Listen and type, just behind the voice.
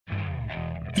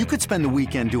You could spend the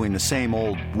weekend doing the same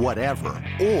old whatever,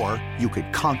 or you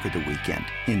could conquer the weekend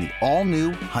in the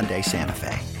all-new Hyundai Santa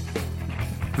Fe.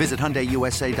 Visit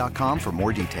HyundaiUSA.com for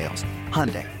more details.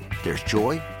 Hyundai, there's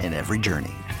joy in every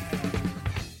journey.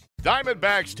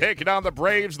 Diamondbacks taking on the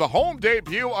Braves. The home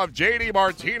debut of J.D.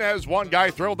 Martinez. One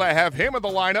guy thrilled to have him in the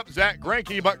lineup, Zach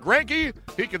Greinke. But Greinke,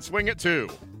 he can swing it too.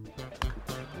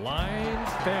 Line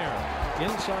fair.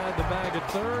 Inside the bag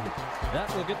at third.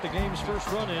 That will get the game's first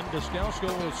run in. Descalso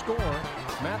will score.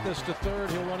 Mathis to third.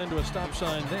 He'll run into a stop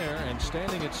sign there. And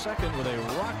standing at second with a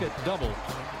rocket double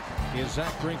is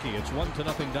Zach Greinke. It's 1-0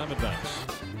 Diamondbacks.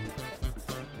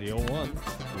 The 0-1.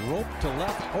 Rope to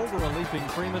left over a leaping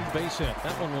Freeman base hit.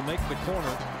 That one will make the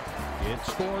corner. It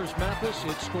scores Mathis.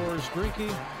 It scores Greinke.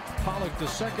 Pollock to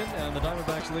second. And the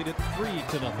Diamondbacks lead it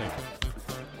 3-0.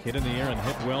 Hit in the air and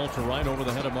hit well to right over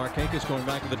the head of Markakis, going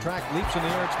back to the track. Leaps in the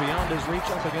air. It's beyond his reach,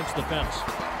 up against the fence.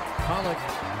 Pollock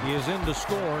is in to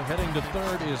score. Heading to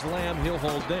third is Lamb. He'll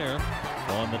hold there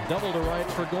on the double to right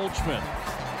for Goldschmidt.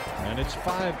 And it's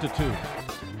 5-2.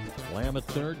 Lamb at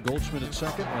third, Goldschmidt at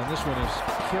second. And this one is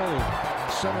killed.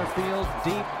 Center field,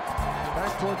 deep.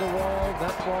 Back toward the wall.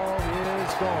 That ball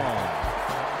is gone.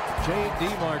 J.D.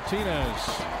 Martinez.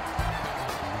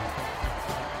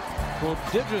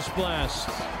 Prodigious blast.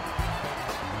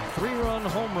 3-run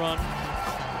home run.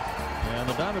 And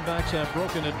the Diamondbacks have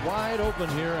broken it wide open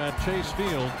here at Chase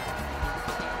Field.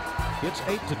 It's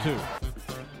 8-2.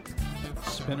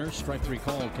 Spinner, strike three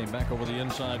call, came back over the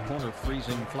inside corner,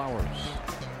 freezing Flowers.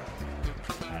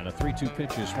 And a 3-2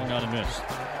 pitch is swung out and missed.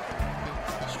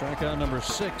 Strikeout number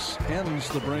 6 ends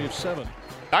the Braves 7.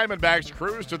 Diamondbacks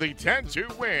cruise to the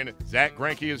 10-2 win. Zach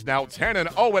Greinke is now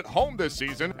 10-0 at home this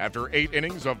season. After 8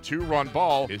 innings of 2-run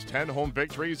ball, his 10 home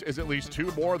victories is at least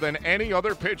 2 more than any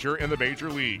other pitcher in the major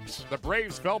leagues. The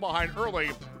Braves fell behind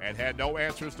early and had no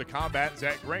answers to combat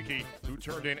Zach Greinke, who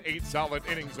turned in 8 solid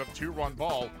innings of 2-run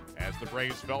ball as the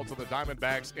Braves fell to the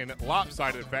Diamondbacks in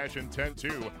lopsided fashion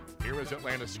 10-2. Here is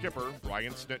Atlanta skipper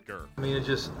Brian Snitker. I mean, it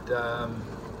just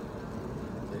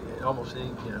almost,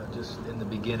 just in the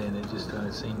beginning, it just kind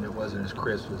of seemed it wasn't as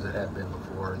crisp as it had been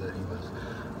before, that he was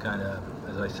kind of,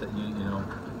 as I said,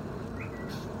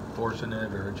 forcing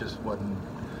it, or it just wasn't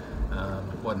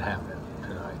happening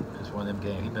tonight. Just one of them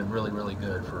games. He's been really, really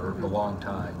good for a long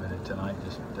time, and tonight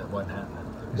just that wasn't happening.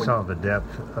 You saw the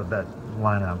depth of that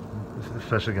lineup,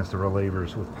 especially against the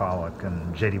relievers with Pollock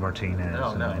and J.D. Martinez.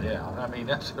 Yeah. I mean,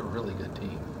 that's a really good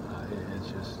team. It's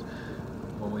just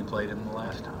when we played them the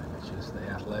last time. It's just the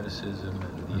athleticism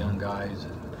and the young guys,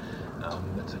 and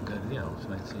it's a good, it's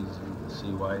nice to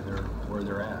see why they're where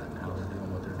they're at and how they're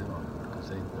doing what they're doing, because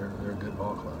they're a good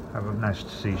ball club. It was nice to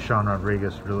see Sean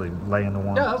Rodriguez really laying the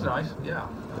one. Yeah, that was nice. Yeah,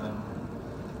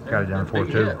 got it down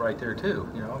 4-2 right there too.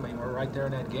 I mean, we're right there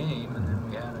in that game, and then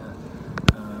we had a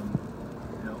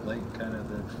late kind of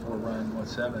the 4-run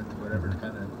 7th, whatever,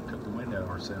 kind of took the wind out of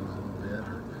ourselves a little bit,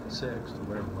 or 6th, or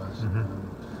whatever it was.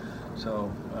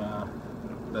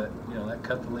 But, that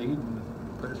cut the lead and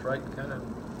put us right kind of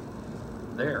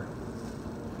there.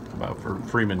 About for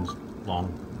Freeman's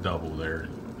long double there,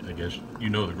 I guess the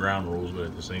ground rules, but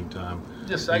at the same time,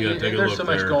 there's so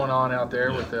much going on out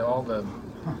there with all the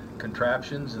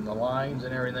contraptions and the lines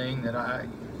and everything that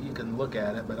you can look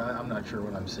at it, but I'm not sure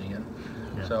what I'm seeing.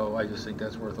 Yeah. So I just think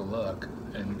that's worth a look,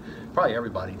 and probably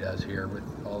everybody does here with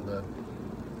all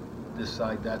this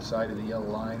side, that side of the yellow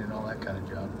line, and all that kind of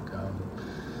junk.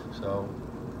 So,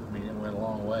 I mean, it went a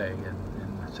long way, and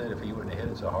I said if he wouldn't have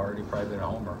hit it so hard, he'd probably been a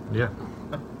homer. Yeah.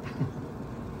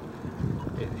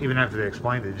 Even after they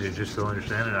explained it, did you just still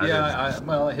understand it?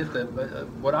 It hit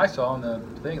what I saw on the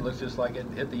thing, it looks just like it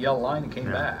hit the yellow line and came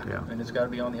back. Yeah. And it's got to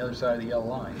be on the other side of the yellow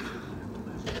line.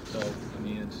 So, I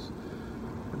mean, it's,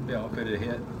 if it had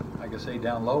hit, like I say,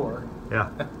 down lower,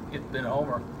 it'd been a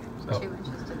homer. So, 2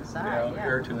 inches to the side,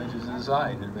 or 2 inches to the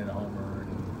side, it'd been a homer.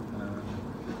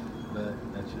 But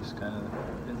that's just kind of,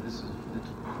 it's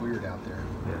weird out there.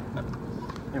 Yeah.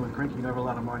 And with Greinke, you never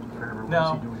allowed a margin for error.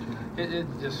 No,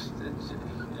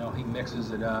 he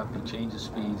mixes it up. He changes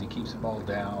speeds. He keeps the ball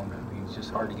down. I mean, it's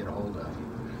just hard to get a hold of.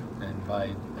 And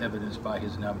evidenced by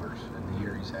his numbers and the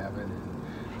year he's having.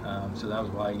 And so that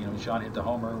was why, Sean hit the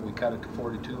homer. We cut it to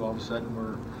 4-2. All of a sudden,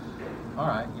 we're all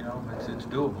right. It's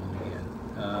doable again.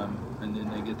 And then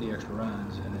they get the extra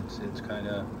runs, and it's kind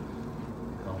of.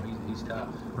 He's tough.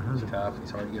 He's tough.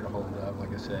 He's hard to get a hold of,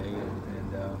 like I say.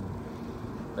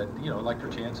 But like their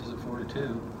chances at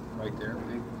 4-2, right there,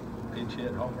 big pinch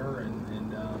hit homer,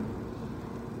 and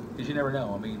because you never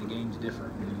know. I mean, the game's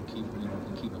different. You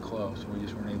keep it close. We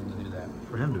just weren't able to do that.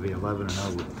 For him to be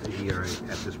 11-0 with the ERA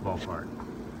at this ballpark.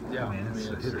 Yeah, I mean, it's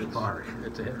a hitter's park.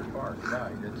 It's a hitter's park,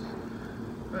 right?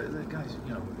 But the guy's,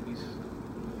 he's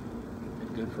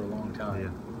been good for a long time.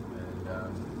 Yeah.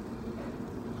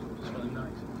 And it's really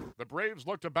nice. The Braves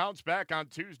look to bounce back on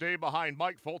Tuesday behind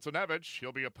Mike Fultonevich.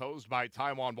 He'll be opposed by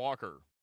Taijuan Walker.